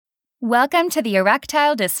Welcome to the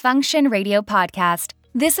Erectile Dysfunction Radio Podcast.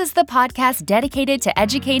 This is the podcast dedicated to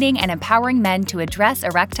educating and empowering men to address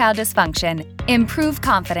erectile dysfunction, improve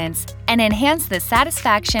confidence, and enhance the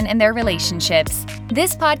satisfaction in their relationships.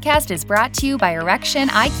 This podcast is brought to you by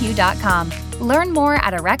ErectionIQ.com. Learn more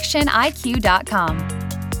at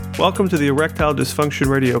ErectionIQ.com. Welcome to the Erectile Dysfunction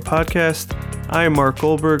Radio Podcast. I am Mark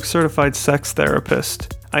Goldberg, certified sex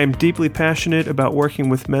therapist. I am deeply passionate about working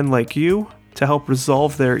with men like you to help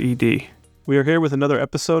resolve their ED. We are here with another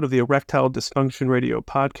episode of the Erectile Dysfunction Radio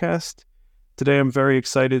Podcast. Today I'm very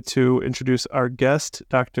excited to introduce our guest,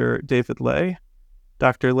 Dr. David Ley.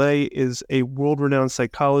 Dr. Ley is a world-renowned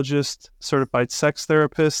psychologist, certified sex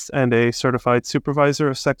therapist, and a certified supervisor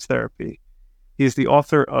of sex therapy. He is the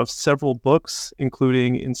author of several books,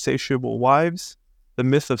 including Insatiable Wives, The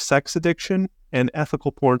Myth of Sex Addiction, and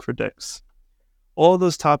Ethical Porn for Dicks. All of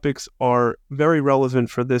those topics are very relevant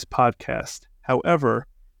for this podcast. However,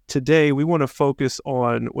 today we want to focus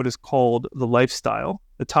on what is called the lifestyle,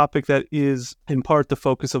 a topic that is in part the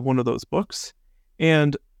focus of one of those books,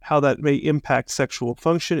 and how that may impact sexual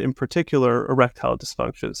function, in particular erectile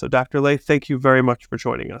dysfunction. So Dr. Ley, thank you very much for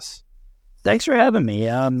joining us. Thanks for having me.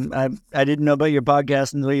 I didn't know about your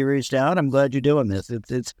podcast until you reached out. I'm glad you're doing this.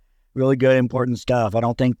 It's really good, important stuff. I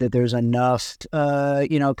don't think that there's enough,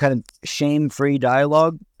 kind of shame-free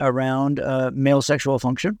dialogue around male sexual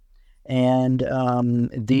function. And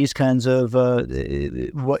these kinds of,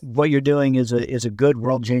 what you're doing is a good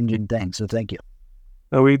world-changing thing. So thank you.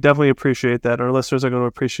 We definitely appreciate that. Our listeners are going to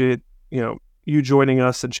appreciate, you joining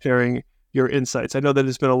us and sharing your insights. I know that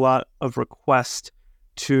there's been a lot of requests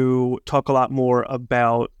to talk a lot more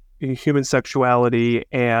about human sexuality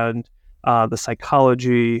and the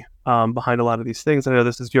psychology behind a lot of these things. I know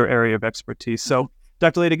this is your area of expertise. So,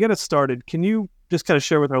 Dr. Ley, to get us started, can you just kind of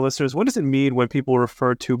share with our listeners, what does it mean when people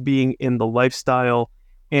refer to being in the lifestyle,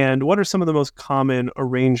 and what are some of the most common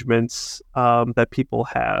arrangements that people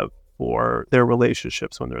have for their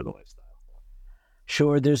relationships when they're in the lifestyle?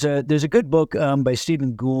 Sure. There's a good book by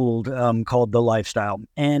Stephen Gould called The Lifestyle.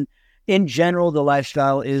 And in general, the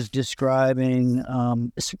lifestyle is describing,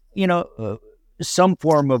 some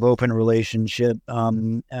form of open relationship.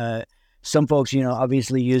 Some folks,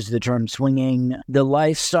 obviously use the term swinging. The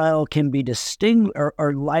lifestyle can be this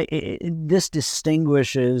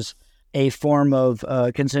distinguishes a form of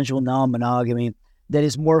consensual non-monogamy that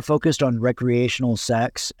is more focused on recreational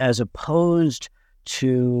sex as opposed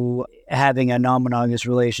to having a non-monogamous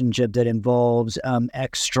relationship that involves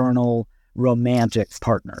external romantic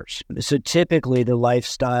partners. So typically the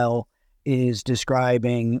lifestyle is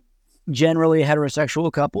describing generally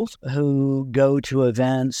heterosexual couples who go to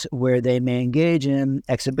events where they may engage in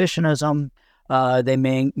exhibitionism. They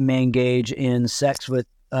may engage in sex with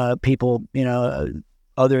people,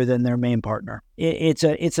 other than their main partner. It's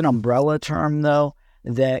an umbrella term, though,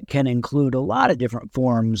 that can include a lot of different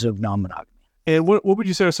forms of non-monogamy. And what would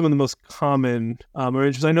you say are some of the most common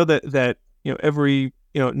arrangements? I know that every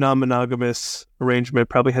non-monogamous arrangement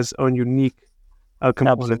probably has its own unique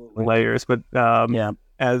component layers, but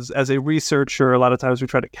As a researcher, a lot of times we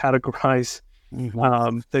try to categorize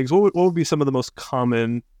things. What would be some of the most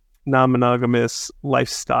common non-monogamous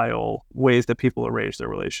lifestyle ways that people arrange their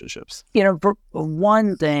relationships? For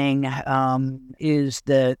one thing is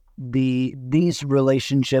that these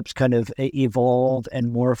relationships kind of evolve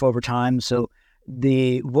and morph over time. So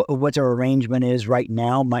what their arrangement is right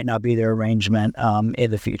now might not be their arrangement in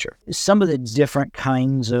the future. Some of the different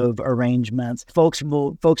kinds of arrangements, folks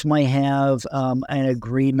might have an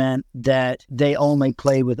agreement that they only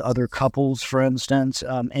play with other couples, for instance,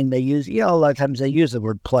 and they use, a lot of times they use the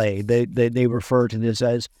word play. They refer to this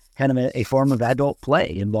as kind of a form of adult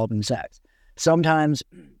play involving sex. Sometimes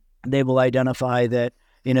they will identify that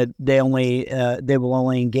they will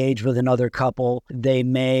only engage with another couple. They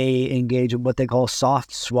may engage in what they call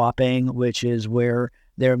soft swapping, which is where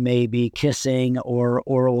there may be kissing or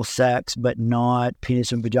oral sex, but not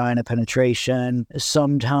penis and vagina penetration.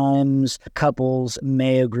 Sometimes couples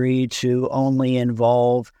may agree to only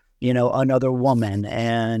involve, another woman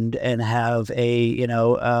and have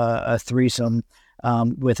a threesome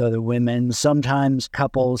with other women. Sometimes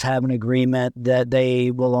couples have an agreement that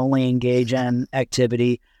they will only engage in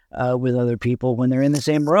activity with other people when they're in the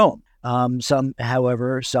same room. Some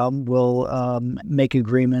will make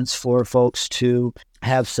agreements for folks to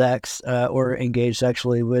have sex or engage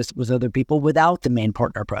sexually with other people without the main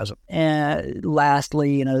partner present. And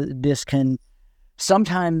lastly, this can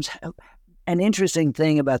sometimes, an interesting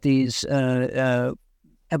thing about these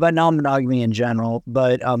about non-monogamy in general,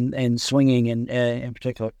 but and swinging in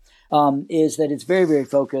particular, is that it's very, very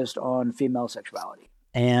focused on female sexuality.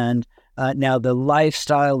 And Now, the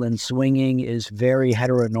lifestyle in swinging is very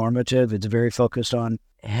heteronormative. It's very focused on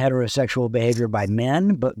heterosexual behavior by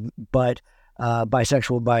men, but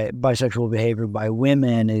bisexual behavior by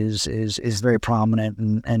women is very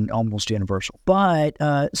prominent and almost universal. But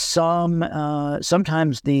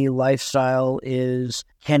sometimes the lifestyle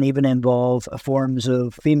can even involve forms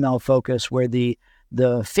of female focus where the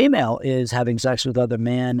female is having sex with other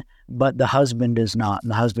men, but the husband is not,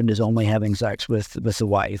 and the husband is only having sex with the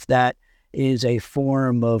wife. That is a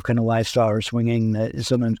form of kind of lifestyle or swinging that is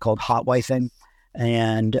sometimes called hot wifing.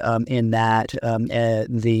 And in that,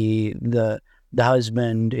 the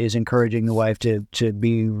husband is encouraging the wife to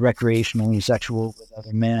be recreationally sexual with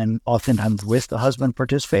other men, oftentimes with the husband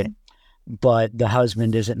participating, but the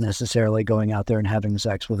husband isn't necessarily going out there and having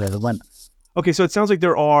sex with other women. Okay, so it sounds like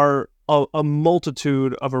there are a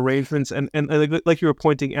multitude of arrangements, and like you were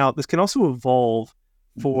pointing out, this can also evolve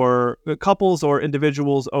for couples or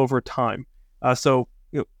individuals over time. So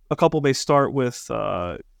a couple may start with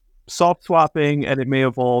soft swapping, and it may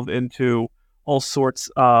evolve into all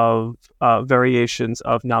sorts of variations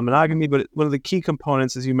of non-monogamy. But one of the key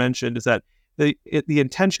components, as you mentioned, is that the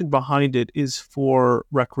intention behind it is for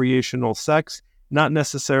recreational sex, not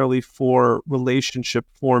necessarily for relationship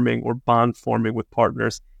forming or bond forming with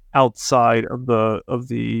partners outside of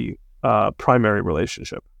the primary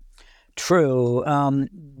relationship. True.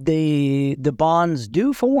 The bonds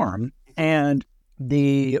do form, and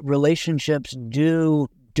the relationships do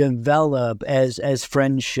develop as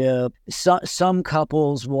friendship. Some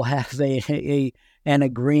couples will have an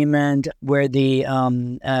agreement where they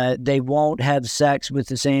won't have sex with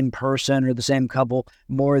the same person or the same couple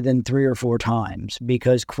more than 3 or 4 times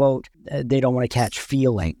because, quote, they don't want to catch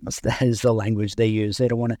feelings. That is the language they use. They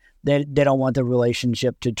don't want the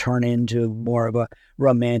relationship to turn into more of a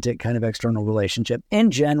romantic kind of external relationship.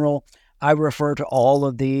 In general, I refer to all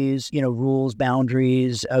of these, rules,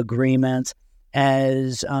 boundaries, agreements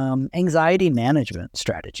as anxiety management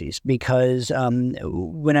strategies, because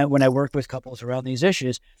when I work with couples around these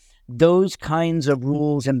issues, those kinds of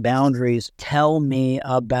rules and boundaries tell me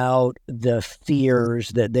about the fears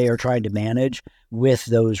that they are trying to manage with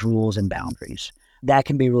those rules and boundaries. That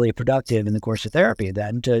can be really productive in the course of therapy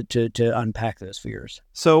then to unpack those fears.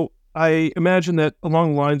 So I imagine that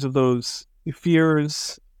along the lines of those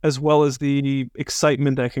fears, as well as the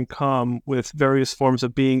excitement that can come with various forms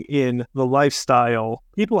of being in the lifestyle,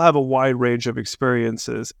 people have a wide range of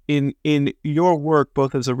experiences. In your work,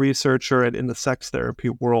 both as a researcher and in the sex therapy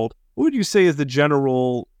world, what would you say is the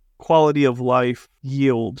general quality of life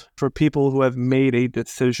yield for people who have made a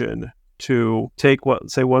decision to take what,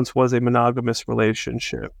 say, once was a monogamous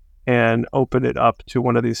relationship and open it up to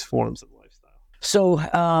one of these forms of lifestyle? So,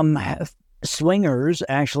 swingers,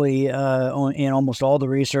 actually, in almost all the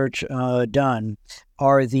research done,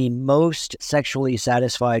 are the most sexually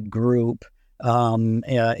satisfied group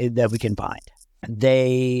that we can find.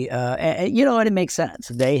 They, and it makes sense.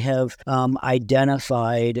 They have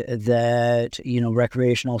identified that,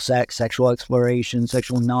 recreational sex, sexual exploration,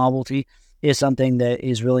 sexual novelty is something that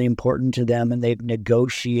is really important to them, and they've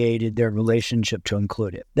negotiated their relationship to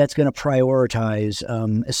include it. That's going to prioritize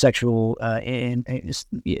sexual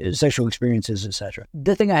experiences, etc.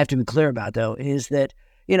 The thing I have to be clear about, though, is that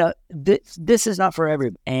this is not for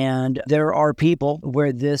everybody, and there are people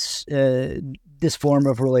where this form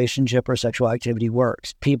of relationship or sexual activity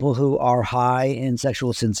works. People who are high in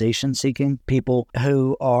sexual sensation seeking, people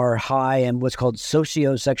who are high in what's called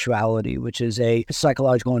sociosexuality, which is a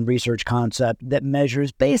psychological and research concept that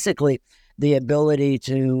measures basically the ability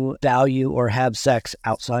to value or have sex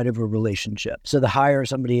outside of a relationship. So the higher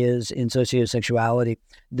somebody is in sociosexuality,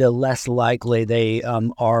 the less likely they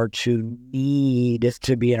are to need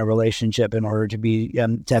to be in a relationship in order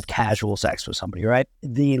to have casual sex with somebody, right?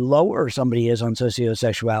 The lower somebody is on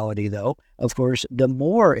sociosexuality, though, of course, the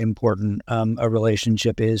more important a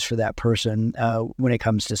relationship is for that person when it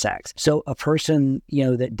comes to sex. So a person,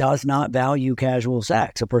 that does not value casual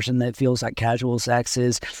sex, a person that feels like casual sex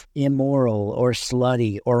is immoral or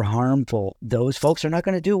slutty or harmful, those folks are not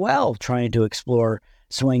going to do well trying to explore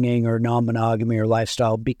swinging or non-monogamy or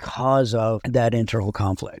lifestyle because of that internal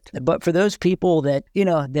conflict. But for those people that,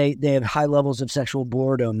 they have high levels of sexual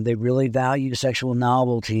boredom, they really value sexual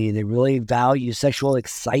novelty, they really value sexual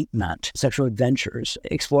excitement, sexual adventures,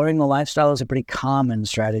 exploring the lifestyle is a pretty common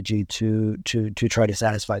strategy to try to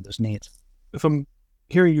satisfy those needs. If I'm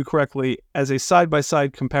hearing you correctly, as a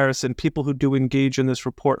side-by-side comparison, people who do engage in this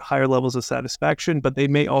report higher levels of satisfaction, but they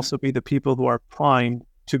may also be the people who are primed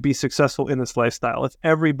to be successful in this lifestyle. If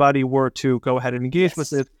everybody were to go ahead and engage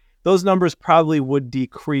with it, those numbers probably would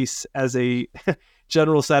decrease as a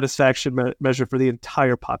general satisfaction measure for the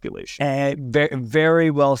entire population. Very, very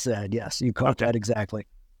well said. Yes, you caught that exactly.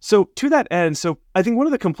 So to that end, I think one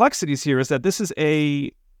of the complexities here is that this is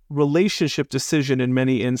a relationship decision in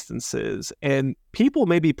many instances, and people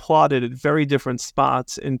may be plotted at very different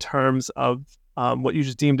spots in terms of what you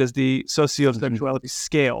just deemed as the sociosexuality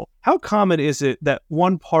scale. How common is it that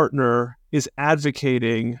one partner is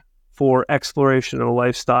advocating for exploration of a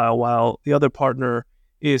lifestyle while the other partner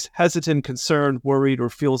is hesitant, concerned, worried, or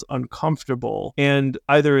feels uncomfortable, and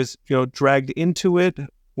either is dragged into it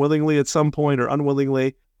willingly at some point or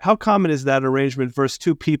unwillingly? How common is that arrangement versus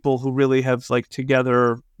two people who really have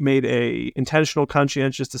together made a intentional,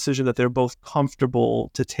 conscientious decision that they're both comfortable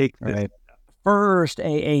to take this? Right. First,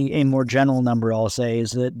 a more general number I'll say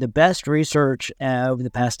is that the best research over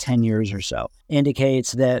the past 10 years or so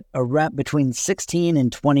indicates that between 16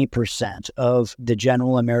 and 20% of the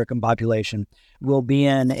general American population will be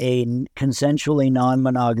in a consensually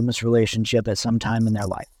non-monogamous relationship at some time in their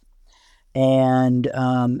life. And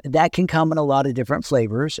that can come in a lot of different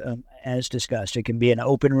flavors, as discussed. It can be an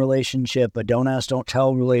open relationship, a don't ask, don't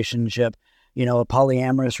tell relationship, a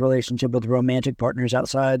polyamorous relationship with romantic partners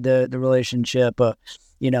outside the relationship,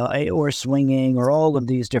 or swinging, or all of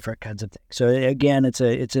these different kinds of things. So again, it's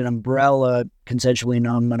an umbrella, consensually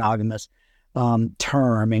non-monogamous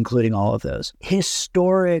term, including all of those.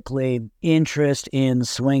 Historically, interest in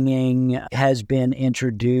swinging has been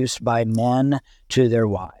introduced by men to their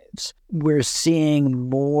wives. We're seeing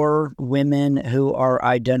more women who are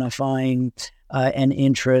identifying an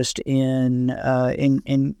interest in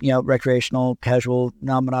recreational, casual,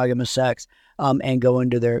 non-monogamous sex, and going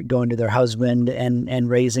to their husband and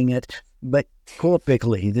raising it. But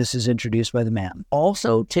typically, this is introduced by the man.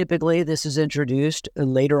 Also, typically, this is introduced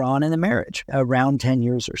later on in the marriage, around 10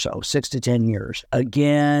 years or so, 6 to 10 years.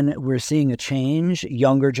 Again, we're seeing a change.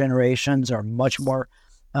 Younger generations are much more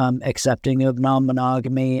accepting of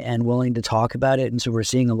non-monogamy and willing to talk about it. And so we're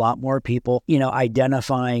seeing a lot more people,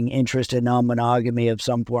 identifying interest in non-monogamy of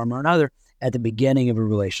some form or another at the beginning of a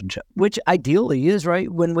relationship, which ideally is right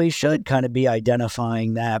when we should kind of be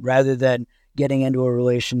identifying that rather than getting into a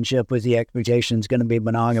relationship with the expectation it's going to be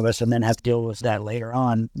monogamous and then have to deal with that later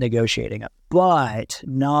on, negotiating it. But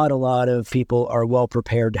not a lot of people are well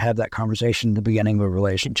prepared to have that conversation at the beginning of a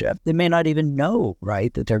relationship. They may not even know,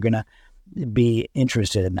 right, that they're going to be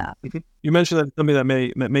interested in that. You mentioned that something that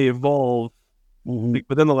may evolve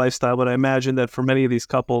within the lifestyle, but I imagine that for many of these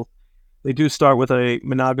couples, they do start with a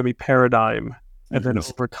monogamy paradigm, and then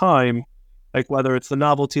over time, whether it's the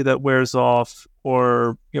novelty that wears off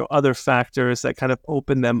or other factors that kind of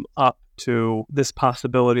open them up to this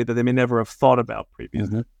possibility that they may never have thought about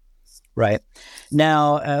previously. Right.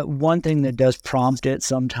 Now, one thing that does prompt it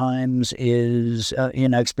sometimes is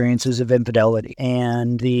experiences of infidelity.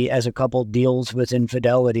 And as a couple deals with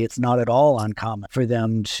infidelity, it's not at all uncommon for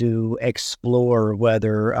them to explore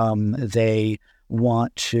whether they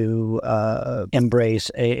want to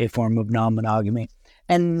embrace a form of non-monogamy.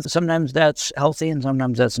 And sometimes that's healthy and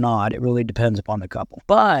sometimes that's not. It really depends upon the couple.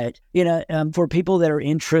 But, for people that are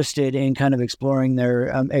interested in kind of exploring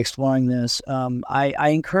this, I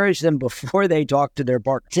encourage them before they talk to their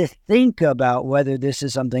partner to think about whether this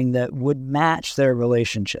is something that would match their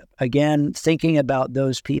relationship. Again, thinking about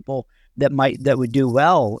those people that would do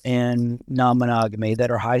well in non-monogamy,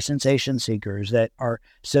 that are high sensation seekers, that are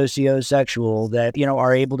sociosexual, that,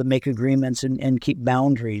 are able to make agreements and keep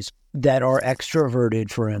boundaries, that are extroverted,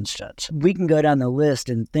 for instance. We can go down the list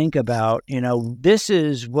and think about, this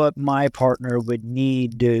is what my partner would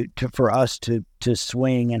need for us to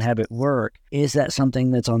swing and have it work. Is that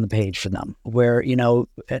something that's on the page for them? Where,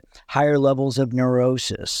 higher levels of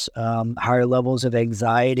neurosis, higher levels of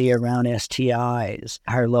anxiety around STIs,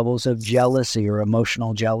 higher levels of jealousy or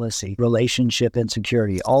emotional jealousy, relationship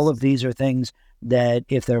insecurity. All of these are things that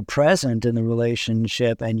if they're present in the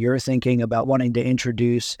relationship and you're thinking about wanting to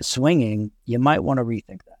introduce swinging, you might want to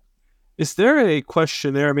rethink that. Is there a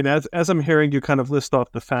questionnaire? I mean, as I'm hearing you kind of list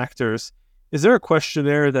off the factors, is there a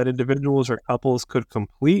questionnaire that individuals or couples could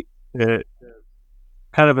complete that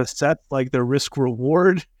kind of assess their risk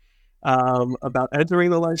reward about entering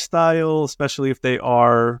the lifestyle, especially if they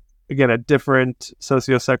are, again, at different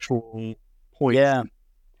sociosexual points? Yeah.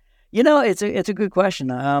 It's a good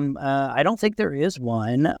question. I don't think there is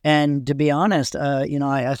one. And to be honest,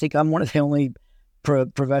 I think I'm one of the only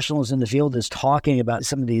professionals in the field that's talking about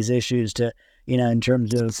some of these issues to, in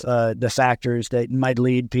terms of the factors that might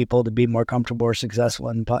lead people to be more comfortable or successful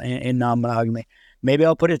in non-monogamy. Maybe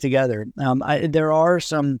I'll put it together. There are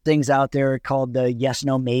some things out there called the yes,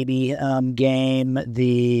 no, maybe game. Some of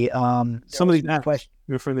these apps.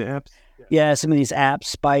 You're referring to the apps? Yeah, some of these apps,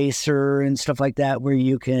 Spicer and stuff like that, where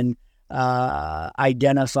you can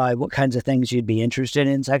identify what kinds of things you'd be interested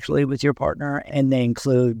in sexually with your partner, and they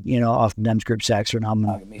include, oftentimes group sex or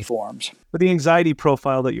non-monogamy forms. But the anxiety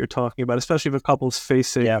profile that you're talking about, especially if a couple's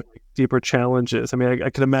facing deeper challenges, I mean, I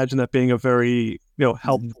can imagine that being a very,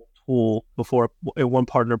 helpful tool before one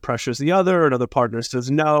partner pressures the other, another partner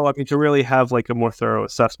says no. I mean, to really have like a more thorough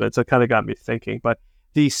assessment. So it kind of got me thinking. But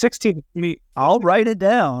the 16, I'll write it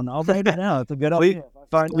down. It's a good idea.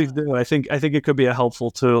 Please do. I think it could be a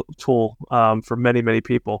helpful tool for many, many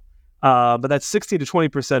people. But that 16 to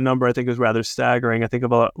 20% number, I think, is rather staggering. I think a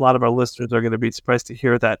lot of our listeners are going to be surprised to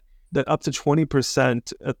hear that up to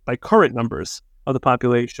 20% by current numbers of the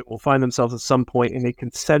population will find themselves at some point in a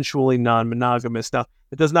consensually non-monogamous. Now,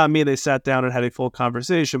 it does not mean they sat down and had a full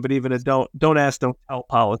conversation, but even a don't ask, don't tell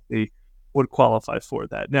policy would qualify for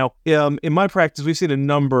that. Now, in my practice, we've seen a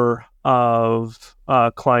number of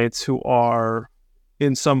clients who are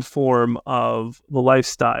in some form of the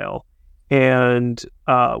lifestyle. And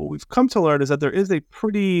what we've come to learn is that there is a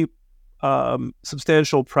pretty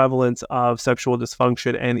substantial prevalence of sexual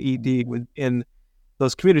dysfunction and ED within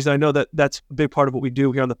those communities. And I know that that's a big part of what we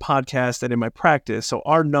do here on the podcast and in my practice. So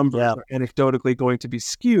our numbers are anecdotally going to be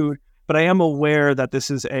skewed, but I am aware that this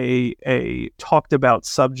is a talked about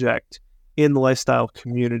subject in the lifestyle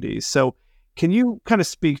community. So can you kind of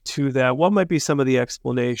speak to that? What might be some of the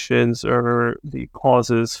explanations or the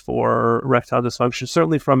causes for erectile dysfunction,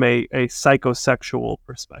 certainly from a psychosexual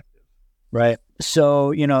perspective? Right.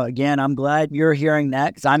 So, again, I'm glad you're hearing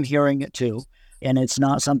that, because I'm hearing it too. And it's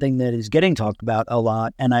not something that is getting talked about a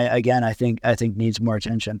lot. And I think needs more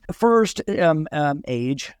attention. First,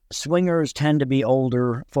 age. Swingers tend to be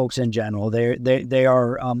older folks in general. They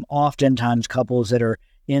are oftentimes couples that are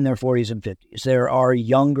in their 40s and 50s. There are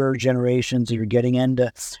younger generations that are getting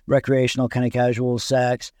into recreational kind of casual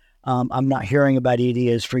sex. I'm not hearing about ED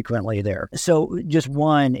as frequently there. So just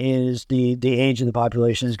one is the age of the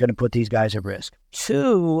population is going to put these guys at risk.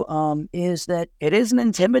 Two is that it is an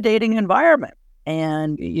intimidating environment.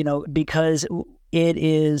 And, because it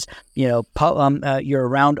is, you're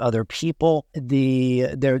around other people.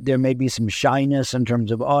 There may be some shyness in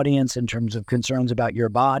terms of audience, in terms of concerns about your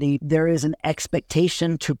body. There is an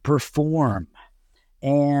expectation to perform.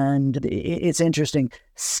 And it's interesting.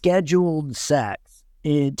 Scheduled sex,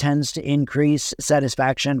 it tends to increase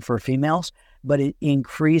satisfaction for females, but it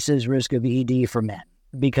increases risk of ED for men.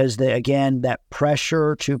 Because, that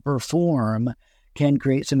pressure to perform can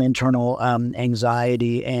create some internal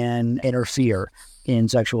anxiety and interfere in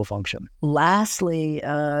sexual function. Lastly,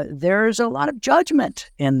 there's a lot of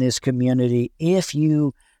judgment in this community if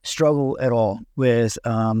you struggle at all with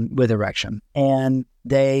erection. And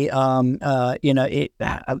they, I've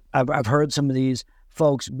heard some of these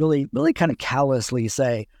folks really, really kind of callously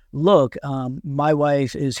say, look, my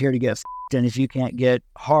wife is here to get f***ed, and if you can't get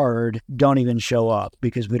hard, don't even show up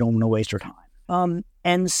because we don't want to waste her time.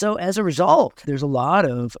 And so as a result, there's a lot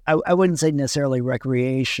of, I wouldn't say necessarily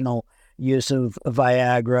recreational use of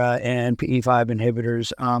Viagra and PE5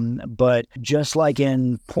 inhibitors, but just like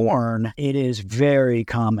in porn, it is very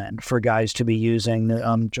common for guys to be using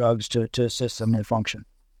drugs to assist them in function.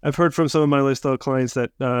 I've heard from some of my lifestyle clients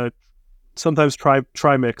that sometimes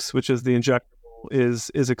Trimix, which is the injectable,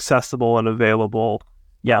 is accessible and available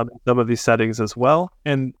in some of these settings as well.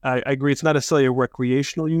 And I agree, it's not necessarily a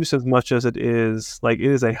recreational use as much as it is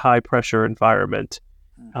a high pressure environment,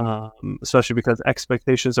 especially because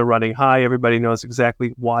expectations are running high. Everybody knows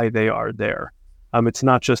exactly why they are there. It's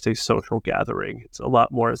not just a social gathering. It's a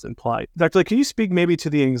lot more as implied. Dr. Lee, can you speak maybe to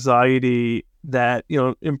the anxiety that,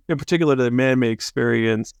 in particular the man may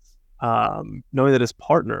experience knowing that his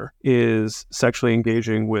partner is sexually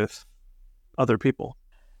engaging with other people?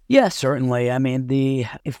 Yes, certainly. I mean, the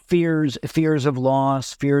fears of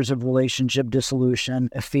loss, fears of relationship dissolution,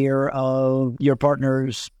 a fear of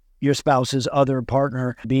your spouse's other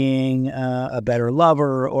partner being a better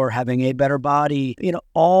lover or having a better body,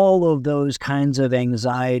 all of those kinds of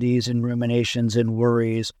anxieties and ruminations and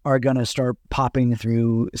worries are going to start popping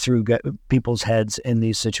through people's heads in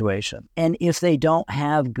these situations. And if they don't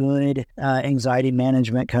have good anxiety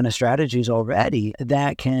management kind of strategies already,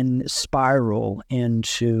 that can spiral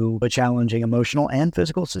into a challenging emotional and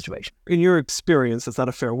physical situation. In your experience, that's not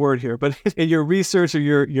a fair word here, but in your research or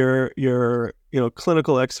your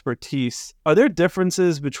clinical expertise, are there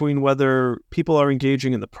differences between whether people are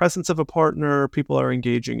engaging in the presence of a partner, people are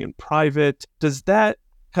engaging in private? Does that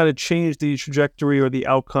kind of change the trajectory or the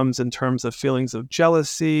outcomes in terms of feelings of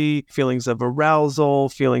jealousy, feelings of arousal,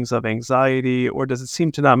 feelings of anxiety, or does it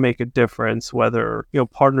seem to not make a difference whether,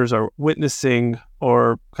 partners are witnessing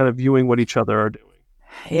or kind of viewing what each other are doing?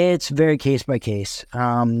 It's very case by case.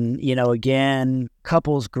 Again,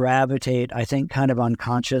 couples gravitate, I think, kind of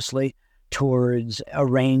unconsciously towards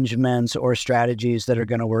arrangements or strategies that are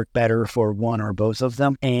going to work better for one or both of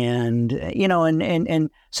them. And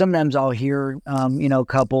sometimes I'll hear,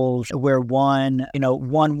 couples where one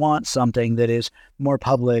wants something that is more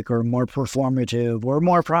public or more performative or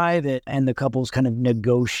more private, and the couples kind of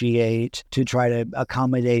negotiate to try to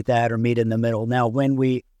accommodate that or meet in the middle. Now, when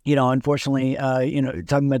we unfortunately,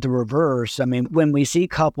 talking about the reverse, when we see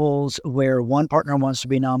couples where one partner wants to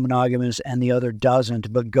be non-monogamous and the other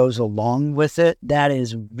doesn't, but goes along with it, that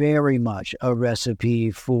is very much a recipe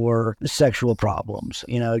for sexual problems.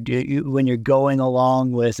 When you're going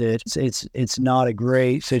along with it, it's not a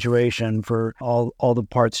great situation for all the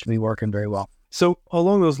parts to be working very well. So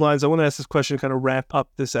along those lines, I want to ask this question to kind of wrap up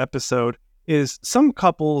this episode, is some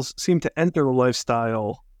couples seem to enter the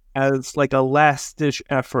lifestyle as like a last-ditch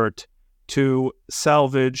effort to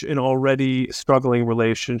salvage an already struggling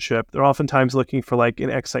relationship. They're oftentimes looking for like an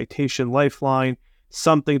excitation lifeline,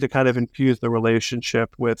 something to kind of infuse the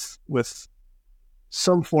relationship with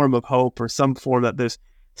some form of hope or some form that there's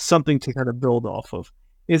something to kind of build off of.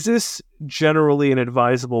 Is this generally an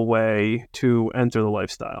advisable way to enter the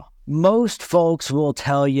lifestyle? Most folks will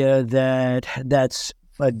tell you that that's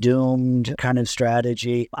a doomed kind of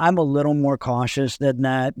strategy. I'm a little more cautious than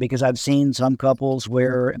that because I've seen some couples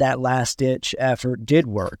where that last-ditch effort did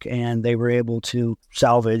work and they were able to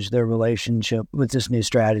salvage their relationship with this new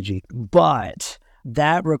strategy. But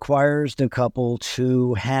that requires the couple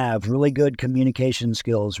to have really good communication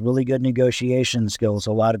skills, really good negotiation skills,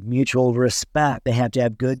 a lot of mutual respect. They have to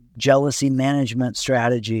have good jealousy management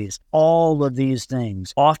strategies, all of these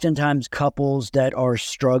things. Oftentimes, couples that are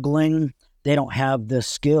struggling, they don't have the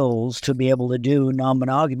skills to be able to do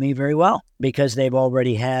non-monogamy very well because they've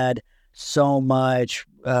already had so much,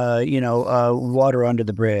 water under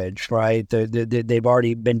the bridge, right? They've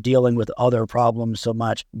already been dealing with other problems so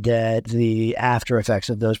much that the after effects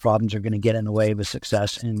of those problems are going to get in the way of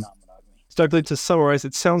success in non-monogamy. So, Dr. Lee, to summarize,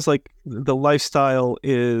 it sounds like the lifestyle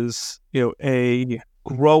is, a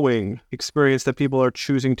growing experience that people are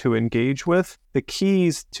choosing to engage with. The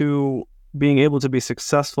keys to being able to be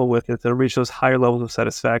successful with it, to reach those higher levels of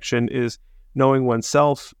satisfaction, is knowing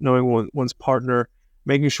oneself, knowing one's partner,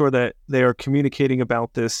 making sure that they are communicating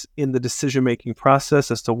about this in the decision-making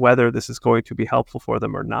process as to whether this is going to be helpful for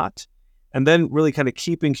them or not. And then really kind of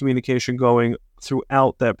keeping communication going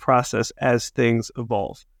throughout that process as things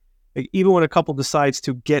evolve. Like, even when a couple decides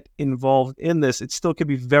to get involved in this, it still can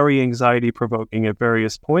be very anxiety-provoking at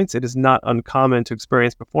various points. It is not uncommon to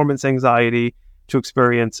experience performance anxiety, to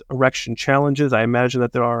experience erection challenges. I imagine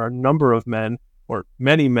that there are a number of men, or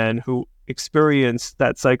many men, who experience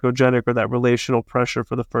that psychogenic or that relational pressure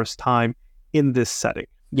for the first time in this setting.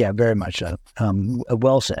 Yeah, very much so.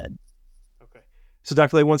 Well said. Okay. So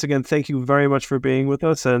Dr. Lay, once again, thank you very much for being with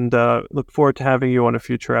us, and look forward to having you on a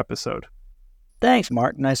future episode. Thanks,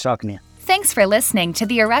 Mark. Nice talking to you. Thanks for listening to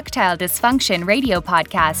the Erectile Dysfunction radio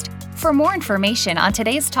podcast. For more information on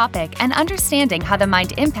today's topic and understanding how the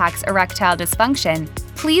mind impacts erectile dysfunction,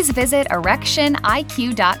 please visit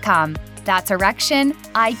erectioniq.com. That's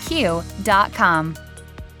erectioniq.com.